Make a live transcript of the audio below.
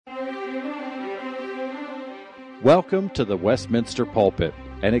Welcome to the Westminster Pulpit,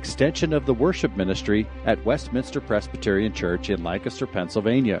 an extension of the worship ministry at Westminster Presbyterian Church in Lancaster,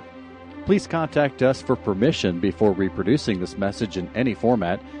 Pennsylvania. Please contact us for permission before reproducing this message in any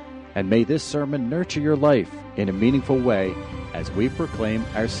format, and may this sermon nurture your life in a meaningful way as we proclaim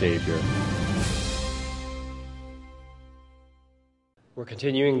our Savior. We're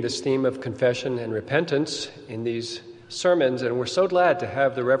continuing this theme of confession and repentance in these sermons, and we're so glad to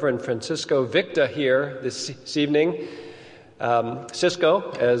have the Reverend Francisco Victa here this evening.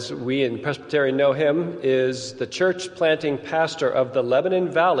 Cisco, as we in Presbyterian know him, is the church planting pastor of the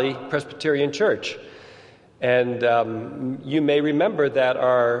Lebanon Valley Presbyterian Church. And you may remember that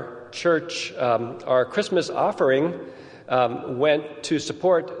our church, our Christmas offering went to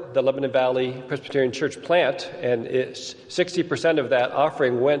support the Lebanon Valley Presbyterian Church plant, and 60% of that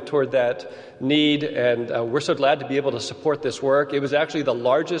offering went toward that need, and we're so glad to be able to support this work. It was actually the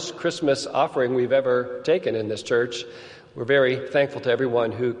largest Christmas offering we've ever taken in this church. We're very thankful to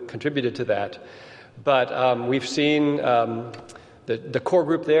everyone who contributed to that. But we've seen, the core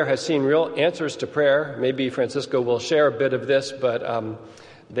group there has seen real answers to prayer. Maybe Francisco will share a bit of this, but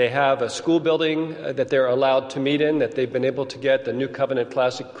they have a school building that they're allowed to meet in, that they've been able to get, the New Covenant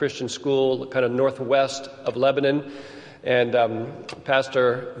Classic Christian School, kind of northwest of Lebanon. And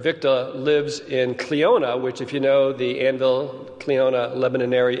Pastor Victa lives in Cleona, which, if you know the Anvil, Cleona,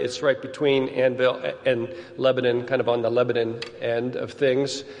 Lebanon area, it's right between Anvil and Lebanon, kind of on the Lebanon end of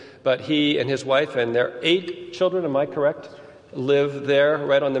things. But he and his wife and their 8 children, am I correct, live there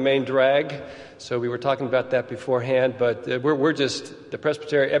right on the main drag. So we were talking about that beforehand, but we're just, the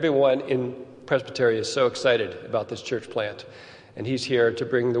Presbytery, everyone in Presbytery is so excited about this church plant. And he's here to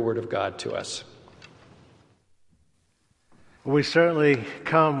bring the Word of God to us. We certainly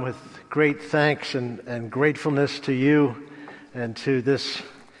come with great thanks and gratefulness to you and to this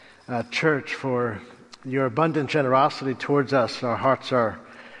church for your abundant generosity towards us. Our hearts are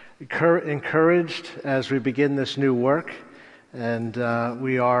encouraged as we begin this new work, and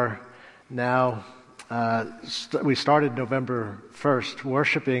we are now, we started November 1st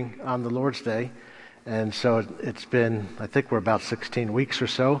worshiping on the Lord's Day. And so it's been, I think we're about 16 weeks or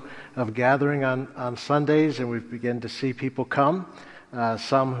so of gathering on Sundays, and we've begun to see people come,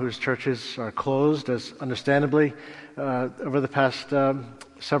 some whose churches are closed, as understandably, over the past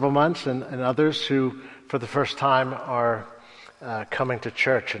several months, and others who, for the first time, are coming to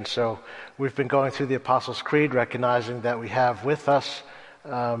church. And so we've been going through the Apostles' Creed, recognizing that we have with us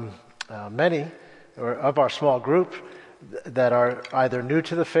many of our small group that are either new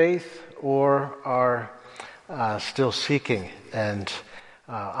to the faith or are still seeking and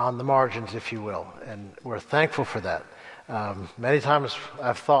on the margins, if you will. And we're thankful for that. Many times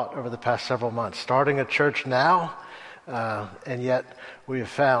I've thought over the past several months, starting a church now, and yet we have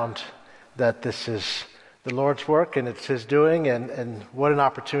found that this is the Lord's work and it's His doing, and what an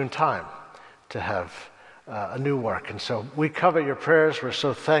opportune time to have a new work. And so we covet your prayers. We're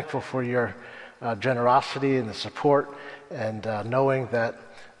so thankful for your generosity and the support, and knowing that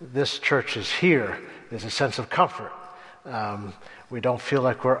this church is here is a sense of comfort. We don't feel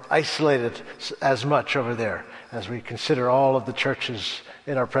like we're isolated as much over there as we consider all of the churches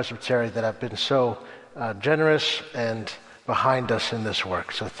in our presbytery that have been so generous and behind us in this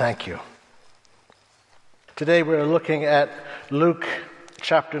work. So thank you. Today we're looking at Luke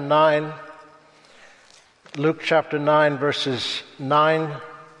chapter 9. Luke chapter 9, verses 9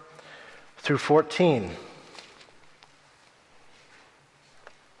 through 14.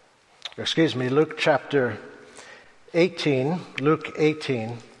 Luke chapter 18, Luke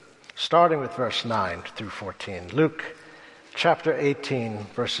 18, starting with verse 9 through 14. Luke chapter 18,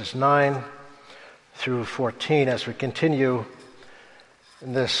 verses 9 through 14, as we continue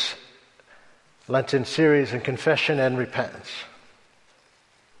in this Lenten series in confession and repentance.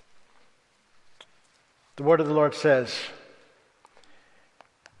 The word of the Lord says,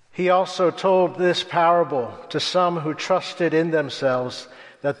 "He also told this parable to some who trusted in themselves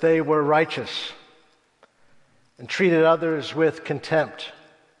that they were righteous and treated others with contempt.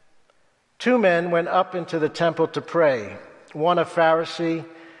 2 men went up into the temple to pray, one a Pharisee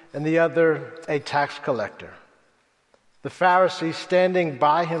and the other a tax collector. The Pharisee, standing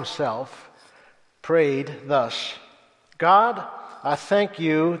by himself, prayed thus, 'God, I thank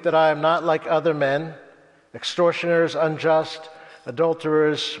you that I am not like other men, extortioners, unjust,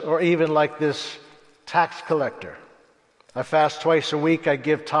 adulterers, or even like this tax collector. I fast twice a week, I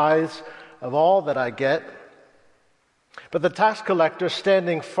give tithes of all that I get.' But the tax collector,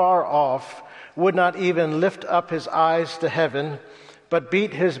 standing far off, would not even lift up his eyes to heaven, but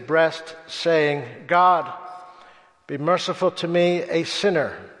beat his breast, saying, 'God, be merciful to me, a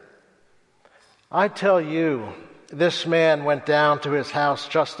sinner.' I tell you, this man went down to his house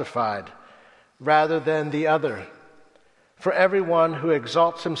justified rather than the other. For everyone who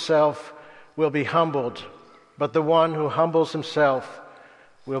exalts himself will be humbled, but the one who humbles himself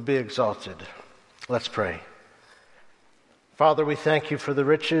will be exalted." Let's pray. Father, we thank you for the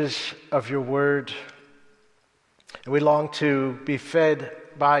riches of your word, and we long to be fed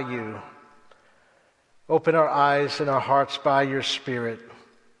by you. Open our eyes and our hearts by your Spirit,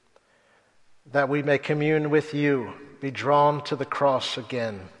 that we may commune with you, be drawn to the cross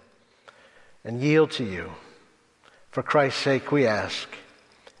again, and yield to you. For Christ's sake we ask.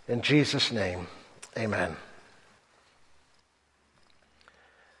 In Jesus' name, amen.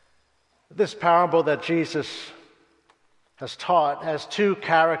 This parable that Jesus has taught has two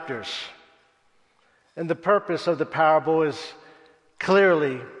characters, and the purpose of the parable is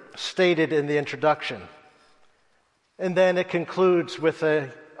clearly stated in the introduction. And then it concludes with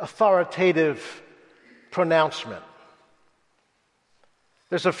an authoritative pronouncement.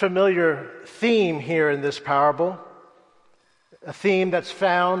 There's a familiar theme here in this parable, a theme that's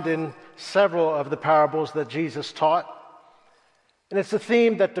found in several of the parables that Jesus taught. And it's a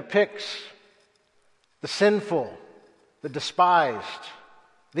theme that depicts the sinful, the despised,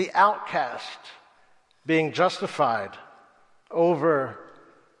 the outcast being justified over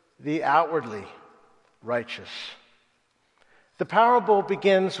the outwardly righteous. The parable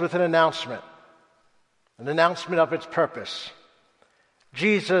begins with an announcement of its purpose.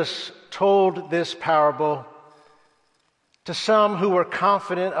 Jesus told this parable to some who were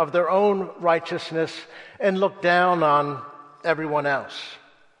confident of their own righteousness and looked down on everyone else.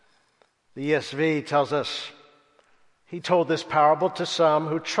 The ESV tells us he told this parable to some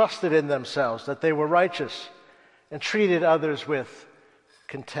who trusted in themselves that they were righteous and treated others with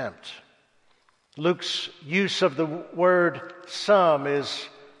contempt. Luke's use of the word some is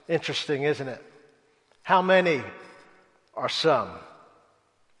interesting, isn't it? How many are some?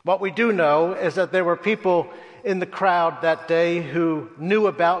 What we do know is that there were people in the crowd that day who knew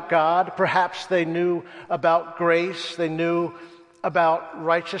about God. Perhaps they knew about grace, they knew about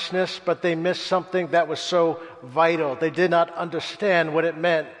righteousness, but they missed something that was so vital. They did not understand what it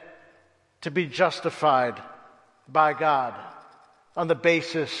meant to be justified by God on the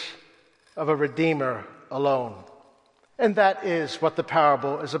basis of a Redeemer alone. And that is what the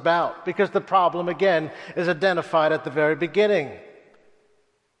parable is about, because the problem, again, is identified at the very beginning.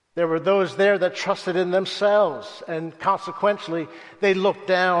 There were those there that trusted in themselves, and consequently, they looked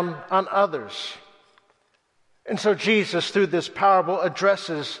down on others. And so Jesus, through this parable,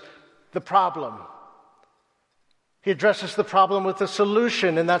 addresses the problem. He addresses the problem with a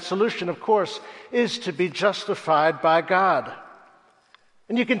solution, and that solution, of course, is to be justified by God.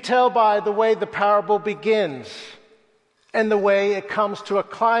 And you can tell by the way the parable begins and the way it comes to a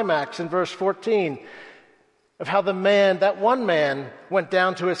climax in verse 14 of how that one man went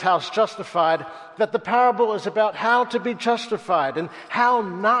down to his house justified, that the parable is about how to be justified and how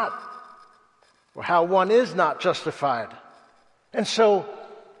one is not justified. And so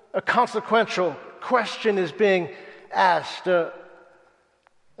a consequential question is being asked, a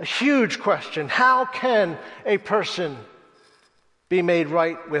huge question. How can a person be made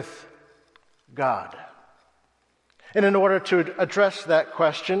right with God? And in order to address that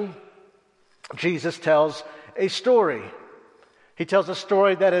question, Jesus tells a story. He tells a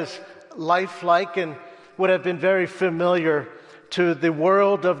story that is lifelike and would have been very familiar to the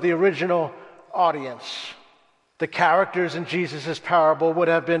world of the original audience. The characters in Jesus' parable would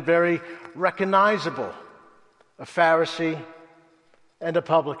have been very recognizable. A Pharisee and a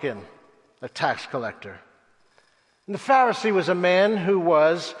publican, a tax collector. And the Pharisee was a man who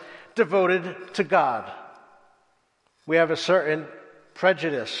was devoted to God. We have a certain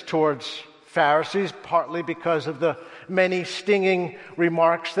prejudice towards Pharisees, partly because of the many stinging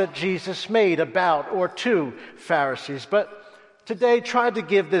remarks that Jesus made about or to Pharisees. But today, try to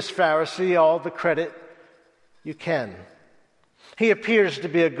give this Pharisee all the credit you can. He appears to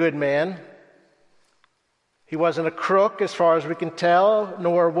be a good man. He wasn't a crook, as far as we can tell,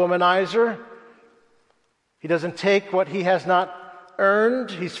 nor a womanizer. He doesn't take what he has not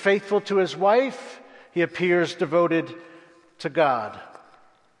earned. He's faithful to his wife. He appears devoted to God.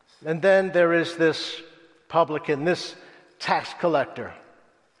 And then there is this publican, this tax collector.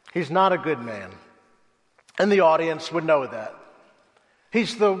 He's not a good man. And the audience would know that.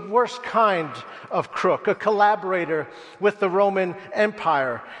 He's the worst kind of crook, a collaborator with the Roman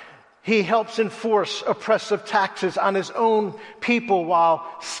Empire. He helps enforce oppressive taxes on his own people while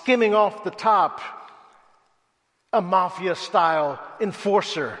skimming off the top, a mafia-style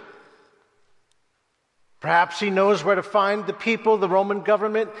enforcer. Perhaps he knows where to find the people the Roman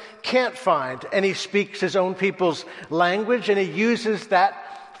government can't find, and he speaks his own people's language, and he uses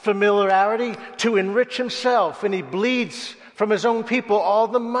that familiarity to enrich himself, and he bleeds from his own people all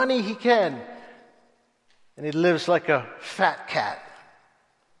the money he can, and he lives like a fat cat.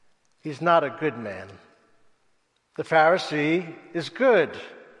 He's not a good man. The Pharisee is good.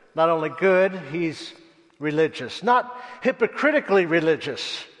 Not only good, he's religious. Not hypocritically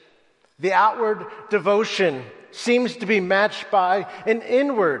religious. The outward devotion seems to be matched by an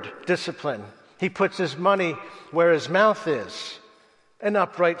inward discipline. He puts his money where his mouth is. An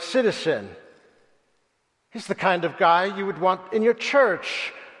upright citizen. He's the kind of guy you would want in your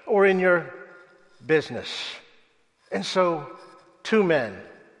church or in your business. And so, two men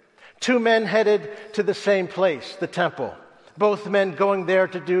headed to the same place, the temple. Both men going there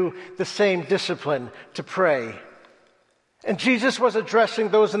to do the same discipline, to pray. And Jesus was addressing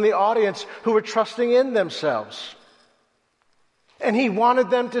those in the audience who were trusting in themselves. And he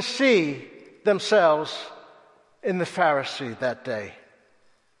wanted them to see themselves in the Pharisee that day.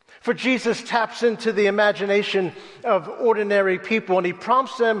 For Jesus taps into the imagination of ordinary people, and he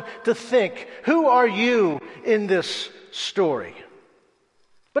prompts them to think, who are you in this story?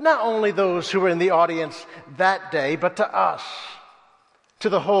 But not only those who were in the audience that day, but to us, to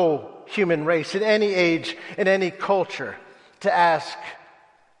the whole human race, in any age, in any culture, to ask,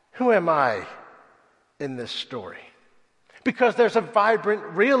 who am I in this story? Because there's a vibrant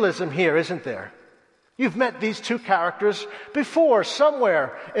realism here, isn't there? You've met these two characters before,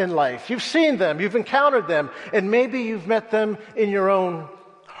 somewhere in life. You've seen them, you've encountered them, and maybe you've met them in your own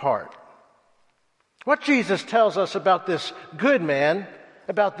heart. What Jesus tells us about this good man,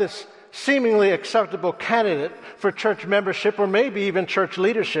 about this seemingly acceptable candidate for church membership or maybe even church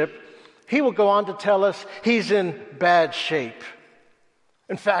leadership, he will go on to tell us he's in bad shape.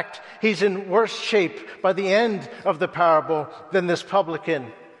 In fact, he's in worse shape by the end of the parable than this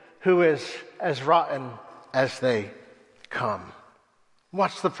publican who is as rotten as they come.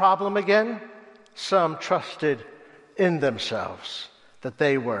 What's the problem again? Some trusted in themselves that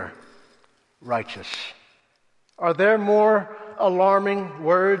they were righteous. Are there more alarming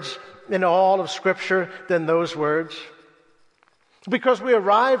words in all of Scripture than those words? Because we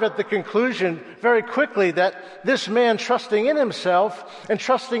arrive at the conclusion very quickly that this man trusting in himself and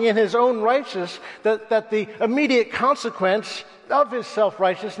trusting in his own righteousness, that the immediate consequence of his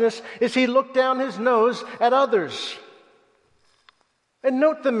self-righteousness is he looked down his nose at others. And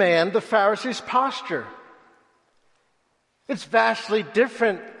note the Pharisee's posture. It's vastly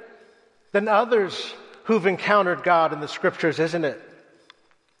different than others who've encountered God in the Scriptures, isn't it?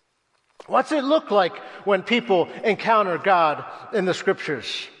 What's it look like when people encounter God in the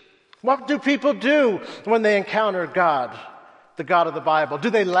Scriptures? What do people do when they encounter God, the God of the Bible?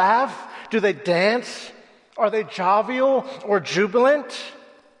 Do they laugh? Do they dance? Are they jovial or jubilant?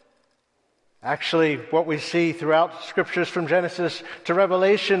 Actually, what we see throughout Scriptures from Genesis to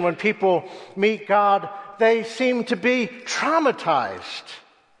Revelation, when people meet God, they seem to be traumatized.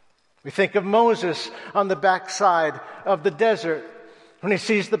 We think of Moses on the backside of the desert when he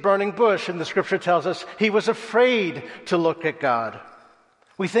sees the burning bush, and the Scripture tells us he was afraid to look at God.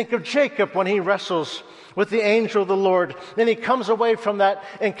 We think of Jacob when he wrestles with the angel of the Lord, and he comes away from that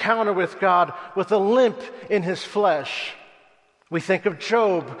encounter with God with a limp in his flesh. We think of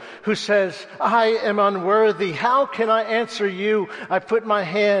Job, who says, I am unworthy. How can I answer you? I put my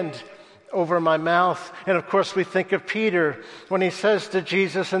hand over my mouth. And of course, we think of Peter when he says to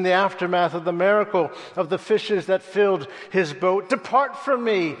Jesus in the aftermath of the miracle of the fishes that filled his boat, depart from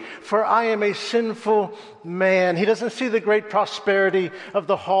me, for I am a sinful man. He doesn't see the great prosperity of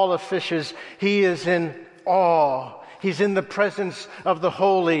the haul of fishes. He is in awe. He's in the presence of the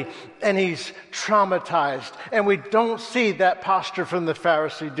holy, and he's traumatized. And we don't see that posture from the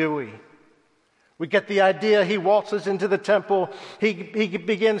Pharisee, do we? We get the idea. He waltzes into the temple. He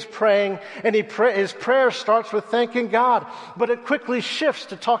begins praying, and his prayer starts with thanking God, but it quickly shifts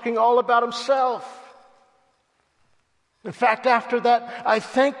to talking all about himself. In fact, after that, I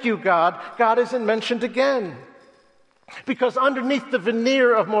thank you, God, God isn't mentioned again. Because underneath the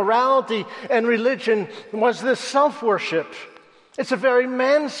veneer of morality and religion was this self-worship. It's a very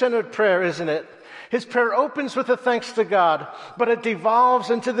man-centered prayer, isn't it? His prayer opens with a thanks to God, but it devolves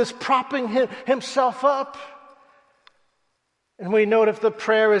into this propping himself up. And we note if the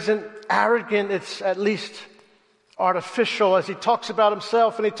prayer isn't arrogant, it's at least artificial as he talks about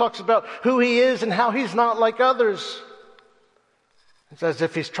himself and he talks about who he is and how he's not like others. It's as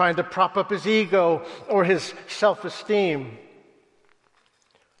if he's trying to prop up his ego or his self-esteem.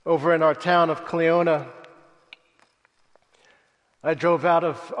 Over in our town of Cleona, I drove out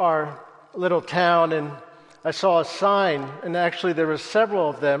of our little town, and I saw a sign, and actually there were several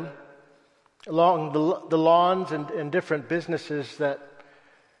of them along the lawns and in different businesses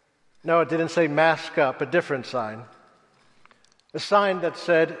no, it didn't say mask up, a different sign. A sign that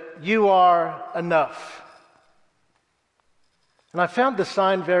said, "You are enough." And I found the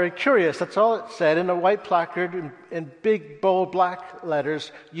sign very curious. That's all it said in a white placard in big, bold black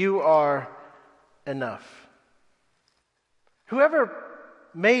letters, "You are enough." Whoever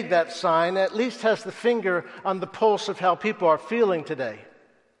made that sign at least has the finger on the pulse of how people are feeling today.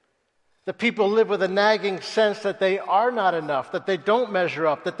 The people live with a nagging sense that they are not enough, that they don't measure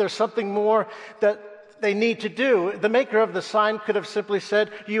up, that there's something more that they need to do. The maker of the sign could have simply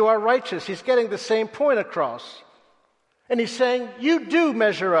said, "You are righteous." He's getting the same point across. And he's saying, you do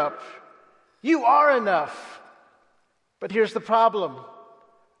measure up. You are enough. But here's the problem.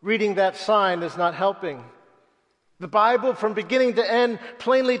 Reading that sign is not helping. The Bible, from beginning to end,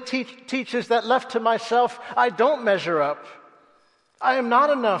 plainly teaches that left to myself, I don't measure up. I am not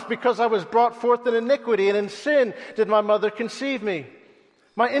enough because I was brought forth in iniquity, and in sin did my mother conceive me.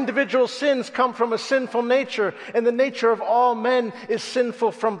 My individual sins come from a sinful nature, and the nature of all men is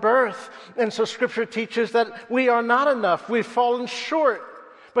sinful from birth. And so Scripture teaches that we are not enough. We've fallen short.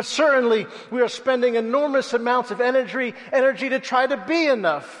 But certainly we are spending enormous amounts of energy to try to be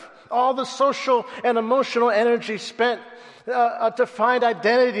enough. All the social and emotional energy spent to find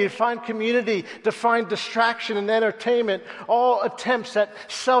identity, to find community, to find distraction and entertainment, all attempts at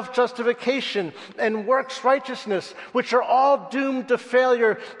self-justification and works righteousness, which are all doomed to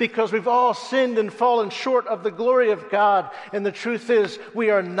failure because we've all sinned and fallen short of the glory of God. And the truth is,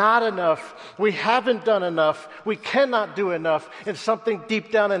 we are not enough. We haven't done enough. We cannot do enough. And something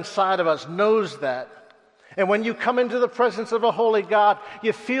deep down inside of us knows that. And when you come into the presence of a holy God,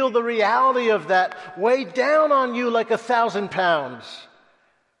 you feel the reality of that weigh down on you like 1,000 pounds.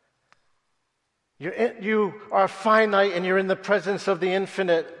 You are finite and you're in the presence of the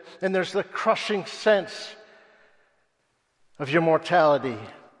infinite, and there's the crushing sense of your mortality.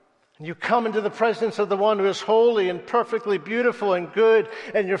 And you come into the presence of the one who is holy and perfectly beautiful and good,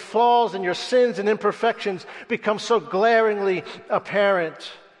 and your flaws and your sins and imperfections become so glaringly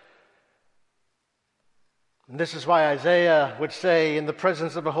apparent. And this is why Isaiah would say in the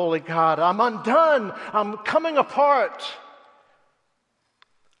presence of a holy God, I'm undone, I'm coming apart.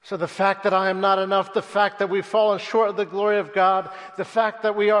 So the fact that I am not enough, the fact that we've fallen short of the glory of God, the fact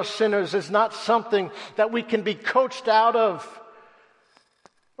that we are sinners is not something that we can be coached out of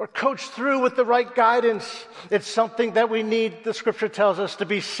or coached through with the right guidance. It's something that we need, the Scripture tells us, to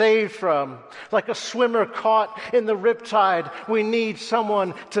be saved from. Like a swimmer caught in the riptide, we need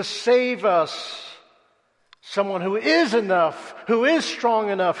someone to save us. Someone who is enough, who is strong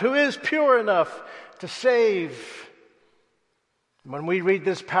enough, who is pure enough to save. When we read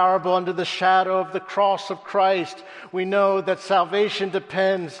this parable under the shadow of the cross of Christ, we know that salvation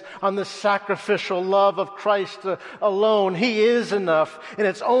depends on the sacrificial love of Christ alone. He is enough, and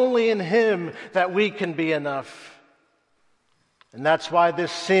it's only in Him that we can be enough. And that's why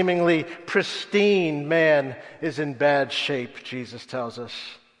this seemingly pristine man is in bad shape, Jesus tells us.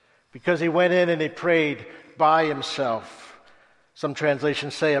 Because he went in and he prayed by himself. Some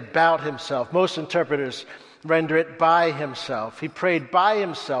translations say about himself. Most interpreters render it by himself. He prayed by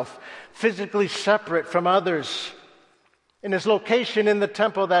himself, physically separate from others. And his location in the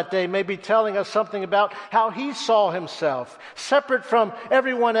temple that day may be telling us something about how he saw himself, separate from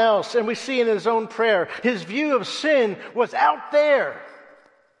everyone else. And we see in his own prayer, his view of sin was out there.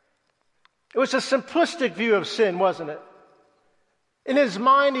 It was a simplistic view of sin, wasn't it? In his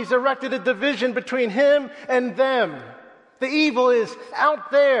mind, he's erected a division between him and them. The evil is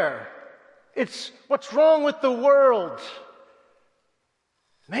out there. It's what's wrong with the world.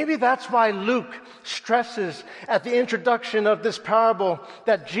 Maybe that's why Luke stresses at the introduction of this parable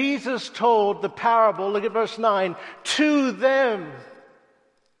that Jesus told the parable, look at verse 9, to them.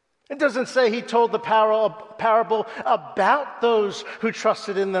 It doesn't say he told the parable about those who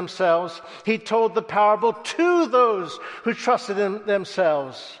trusted in themselves. He told the parable to those who trusted in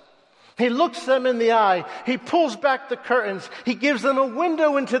themselves. He looks them in the eye. He pulls back the curtains. He gives them a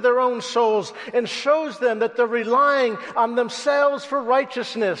window into their own souls and shows them that they're relying on themselves for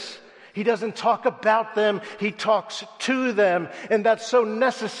righteousness. He doesn't talk about them, he talks to them. And that's so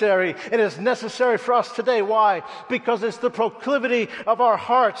necessary. And it's necessary for us today. Why? Because it's the proclivity of our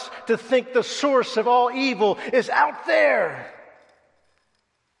hearts to think the source of all evil is out there.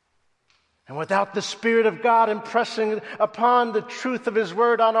 And without the Spirit of God impressing upon the truth of His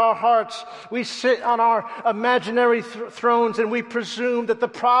Word on our hearts, we sit on our imaginary thrones and we presume that the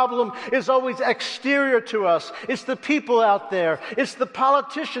problem is always exterior to us. It's the people out there. It's the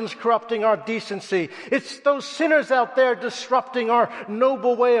politicians corrupting our decency. It's those sinners out there disrupting our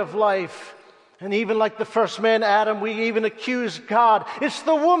noble way of life. And even like the first man, Adam, we even accuse God. It's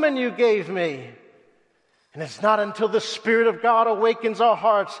the woman you gave me. And it's not until the Spirit of God awakens our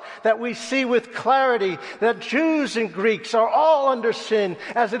hearts that we see with clarity that Jews and Greeks are all under sin.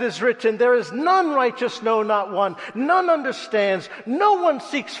 As it is written, there is none righteous, no, not one. None understands. No one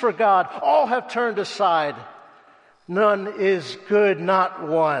seeks for God. All have turned aside. None is good, not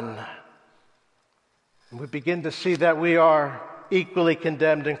one. And we begin to see that we are equally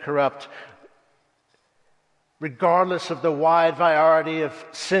condemned and corrupt, regardless of the wide variety of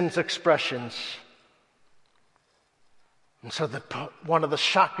sin's expressions. And so one of the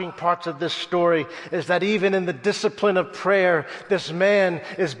shocking parts of this story is that even in the discipline of prayer, this man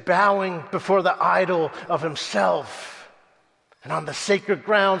is bowing before the idol of himself. And on the sacred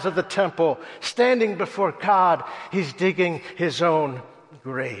grounds of the temple, standing before God, he's digging his own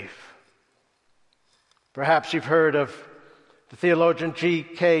grave. Perhaps you've heard of the theologian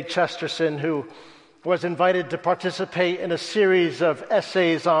G.K. Chesterton, who was invited to participate in a series of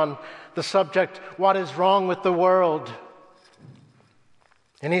essays on the subject, "What is wrong with the world?"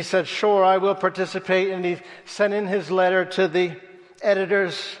 And he said, "Sure, I will participate." And he sent in his letter to the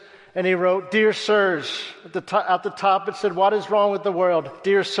editors, and he wrote, "Dear sirs," at the top it said, "What is wrong with the world?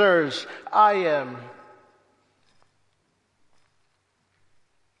 Dear sirs, I am."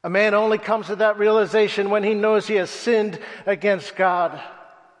 A man only comes to that realization when he knows he has sinned against God.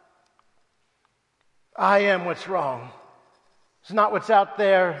 I am what's wrong. It's not what's out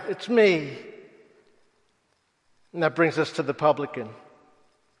there, it's me. And that brings us to the publican.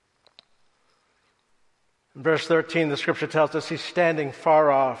 In verse 13, the scripture tells us he's standing far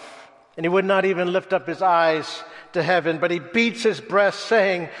off. And he would not even lift up his eyes to heaven, but he beats his breast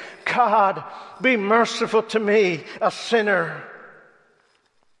saying, "God, be merciful to me, a sinner."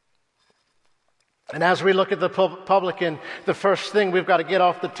 And as we look at the publican, the first thing we've got to get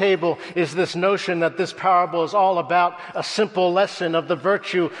off the table is this notion that this parable is all about a simple lesson of the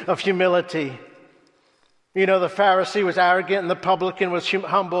virtue of humility. You know, the Pharisee was arrogant and the publican was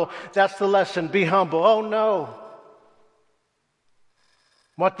humble. That's the lesson. Be humble. Oh, no.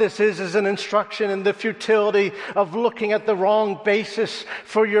 What this is an instruction in the futility of looking at the wrong basis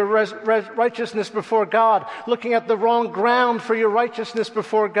for your righteousness before God, looking at the wrong ground for your righteousness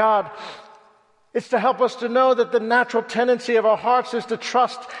before God. It's to help us to know that the natural tendency of our hearts is to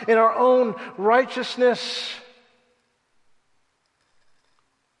trust in our own righteousness.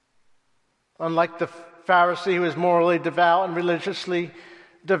 Unlike the Pharisee who is morally devout and religiously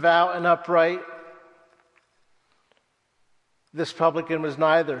devout and upright, this publican was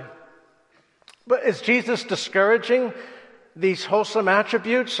neither. But is Jesus discouraging these wholesome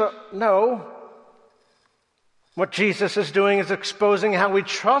attributes? No. What Jesus is doing is exposing how we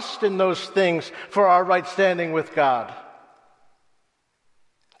trust in those things for our right standing with God.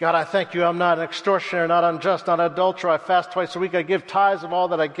 God, I thank you I'm not an extortioner, not unjust, not an adulterer. I fast twice a week. I give tithes of all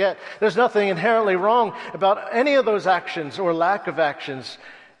that I get. There's nothing inherently wrong about any of those actions or lack of actions.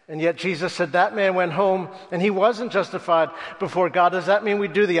 And yet Jesus said that man went home and he wasn't justified before God. Does that mean we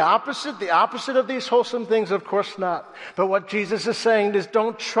do the opposite? The opposite of these wholesome things? Of course not. But what Jesus is saying is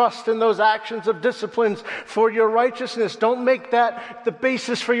don't trust in those actions of disciplines for your righteousness. Don't make that the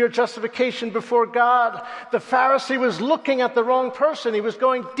basis for your justification before God. The Pharisee was looking at the wrong person. He was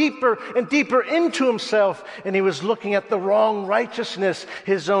going deeper and deeper into himself, and he was looking at the wrong righteousness,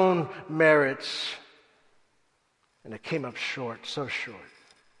 his own merits. And it came up short, so short.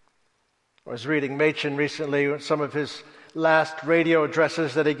 I was reading Machen recently, some of his last radio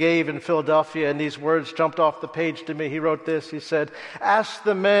addresses that he gave in Philadelphia, and these words jumped off the page to me. He wrote this. He said, "Ask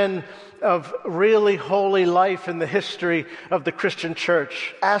the men of really holy life in the history of the Christian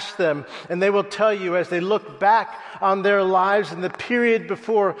church. Ask them, and they will tell you as they look back on their lives in the period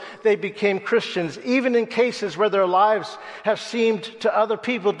before they became Christians, even in cases where their lives have seemed to other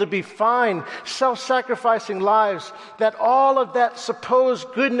people to be fine, self-sacrificing lives, that all of that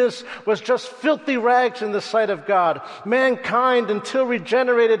supposed goodness was just filthy rags in the sight of God. Mankind, until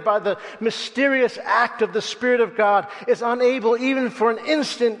regenerated by the mysterious act of the Spirit of God, is unable even for an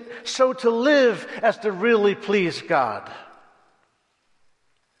instant so to live as to really please God."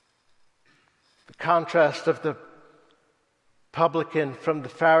 The contrast of the publican from the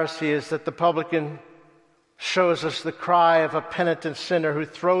Pharisee is that the publican shows us the cry of a penitent sinner who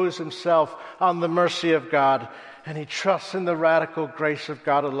throws himself on the mercy of God, and he trusts in the radical grace of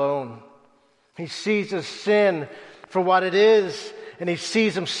God alone. He sees his sin for what it is, and he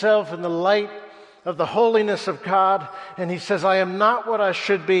sees himself in the light of the holiness of God, and he says, I am not what I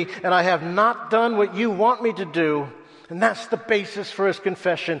should be, and I have not done what you want me to do. And that's the basis for his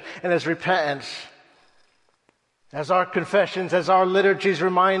confession and his repentance. As our confessions, as our liturgies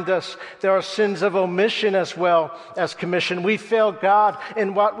remind us, there are sins of omission as well as commission. We fail God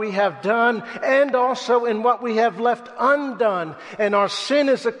in what we have done and also in what we have left undone. And our sin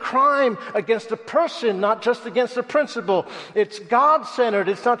is a crime against a person, not just against a principle. It's God-centered.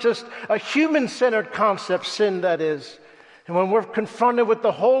 It's not just a human-centered concept, sin that is. And when we're confronted with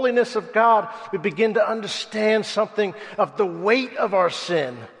the holiness of God, we begin to understand something of the weight of our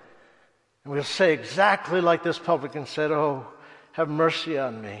sin. And we'll say exactly like this publican said, oh, have mercy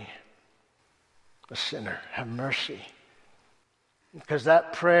on me, a sinner, have mercy. Because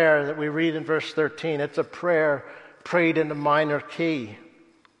that prayer that we read in verse 13, it's a prayer prayed in a minor key.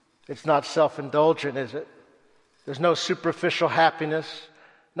 It's not self-indulgent, is it? There's no superficial happiness,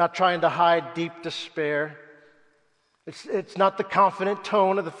 not trying to hide deep despair. It's not the confident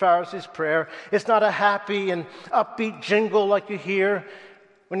tone of the Pharisee's prayer. It's not a happy and upbeat jingle like you hear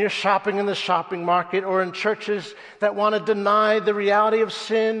when you're shopping in the shopping market or in churches that want to deny the reality of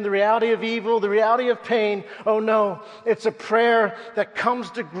sin, the reality of evil, the reality of pain. Oh no, it's a prayer that comes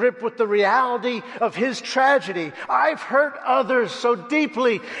to grip with the reality of his tragedy. I've hurt others so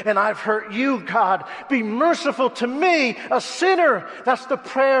deeply, and I've hurt you, God. Be merciful to me, a sinner. That's the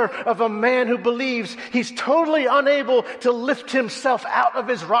prayer of a man who believes he's totally unable to lift himself out of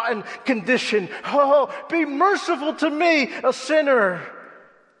his rotten condition. Oh, be merciful to me, a sinner.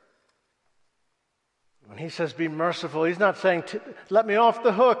 When he says be merciful, he's not saying, let me off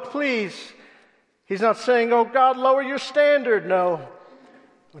the hook, please. He's not saying, oh God, lower your standard. No.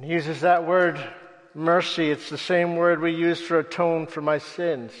 When he uses that word, mercy, it's the same word we use for atone for my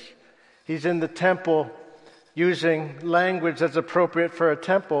sins. He's in the temple using language that's appropriate for a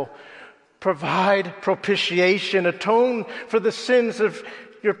temple. Provide propitiation, atone for the sins of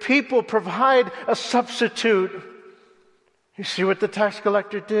your people. Provide a substitute. You see what the tax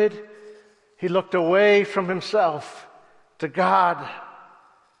collector did? He looked away from himself to God.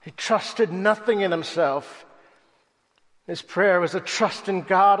 He trusted nothing in himself. His prayer was a trust in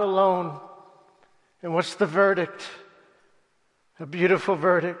God alone. And what's the verdict? A beautiful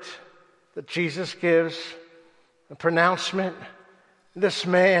verdict that Jesus gives, a pronouncement. This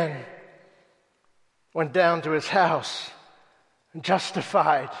man went down to his house and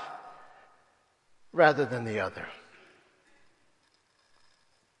justified rather than the other.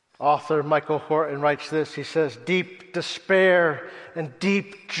 Author Michael Horton writes this. He says, deep despair and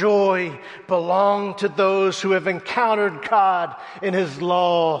deep joy belong to those who have encountered God in his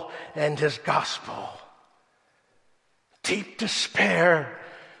law and his gospel. Deep despair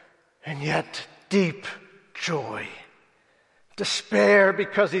and yet deep joy. Despair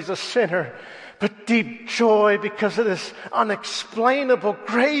because he's a sinner, but deep joy because of this unexplainable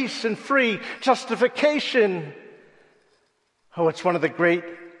grace and free justification. Oh, it's one of the great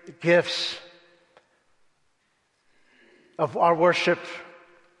gifts of our worship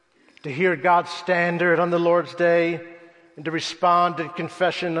to hear God's standard on the Lord's Day and to respond in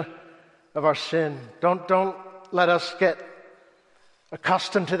confession of our sin. Don't let us get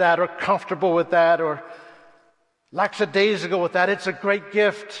accustomed to that or comfortable with that or lackadaisical with that. It's a great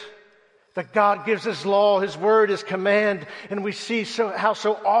gift that God gives his law, his word, his command, and we see how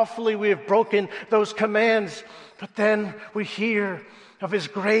so awfully we have broken those commands. But then we hear of his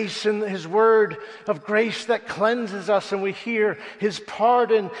grace and his word of grace that cleanses us, and we hear his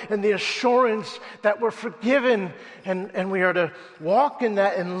pardon and the assurance that we're forgiven, and we are to walk in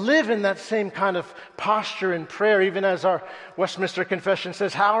that and live in that same kind of posture in prayer, even as our Westminster Confession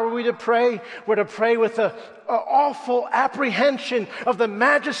says. How are we to pray? We're to pray with an awful apprehension of the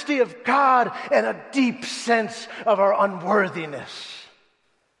majesty of God and a deep sense of our unworthiness.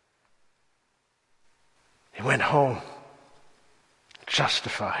 He went home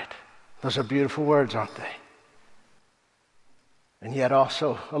justified. Those are beautiful words, aren't they? And yet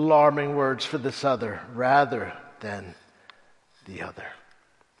also alarming words for this other, rather than the other.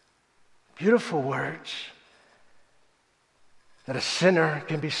 Beautiful words. That a sinner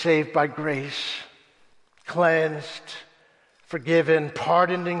can be saved by grace, cleansed, forgiven,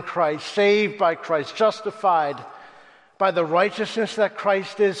 pardoned in Christ, saved by Christ, justified by the righteousness that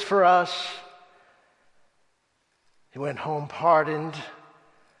Christ is for us. He went home pardoned.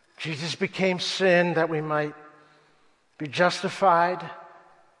 Jesus became sin that we might be justified,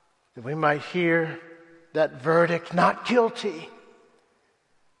 that we might hear that verdict, not guilty.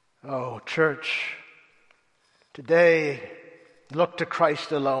 Oh, church, today look to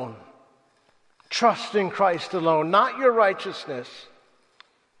Christ alone. Trust in Christ alone, not your righteousness.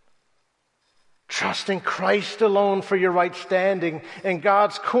 Trust in Christ alone for your right standing in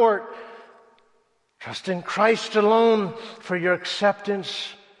God's court. Trust in Christ alone for your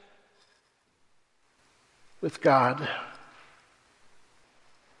acceptance with God.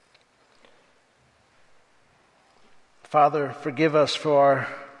 Father, forgive us for our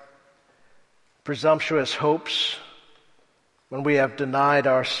presumptuous hopes when we have denied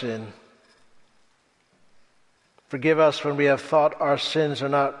our sin. Forgive us when we have thought our sins are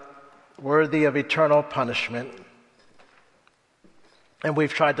not worthy of eternal punishment, and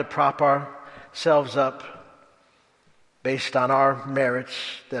we've tried to prop ourselves up based on our merits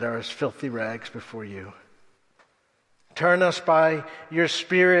that are as filthy rags before you. Turn us by your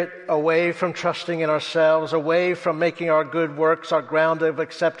Spirit away from trusting in ourselves, away from making our good works our ground of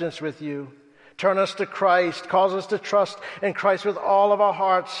acceptance with you. Turn us to Christ. Cause us to trust in Christ with all of our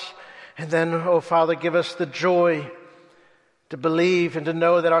hearts. And then, oh Father, give us the joy to believe and to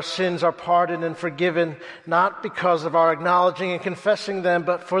know that our sins are pardoned and forgiven, not because of our acknowledging and confessing them,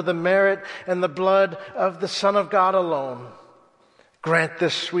 but for the merit and the blood of the Son of God alone. Grant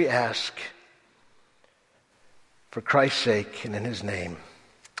this, we ask, for Christ's sake and in his name.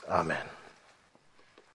 Amen.